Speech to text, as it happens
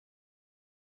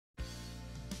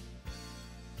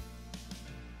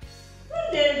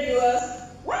Good day, viewers.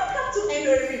 Welcome to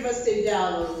Enuary River State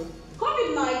Dialogue.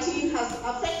 COVID-19 has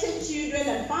affected children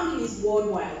and families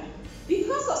worldwide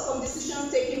because of some decisions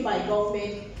taken by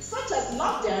government, such as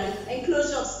lockdown and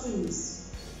closure of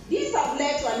schools. These have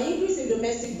led to an increase in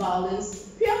domestic violence,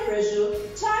 peer pressure,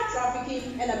 child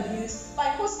trafficking, and abuse by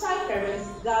hostile parents,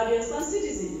 guardians, and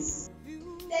citizens.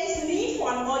 There is need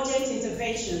for an urgent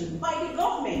intervention by the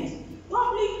government,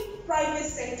 public, private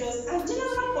sectors, and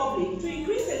general public to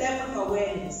increase the level of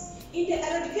awareness in the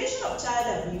eradication of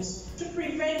child abuse to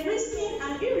prevent risky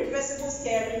and irreversible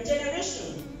scaring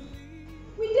generation.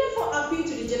 We therefore appeal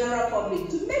to the general public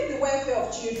to make the welfare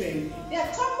of children their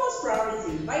topmost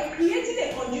priority by creating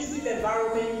a conducive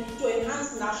environment to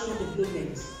enhance national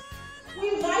development.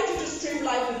 We invite you to stream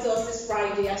live with us this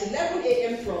Friday at 11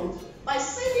 a.m. prompt by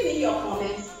sending in your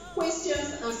comments,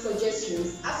 questions, and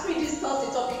suggestions as we discuss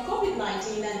the topic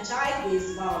COVID-19 and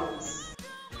child-based violence.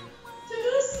 To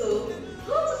do so,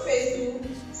 go to Facebook,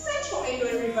 search for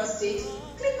Enuary River State,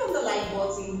 click on the like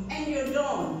button, and you're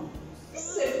done. This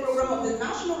is a program of the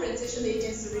National Orientation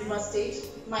Agency, River State,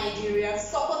 Nigeria,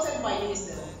 supported by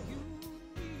UNICEF.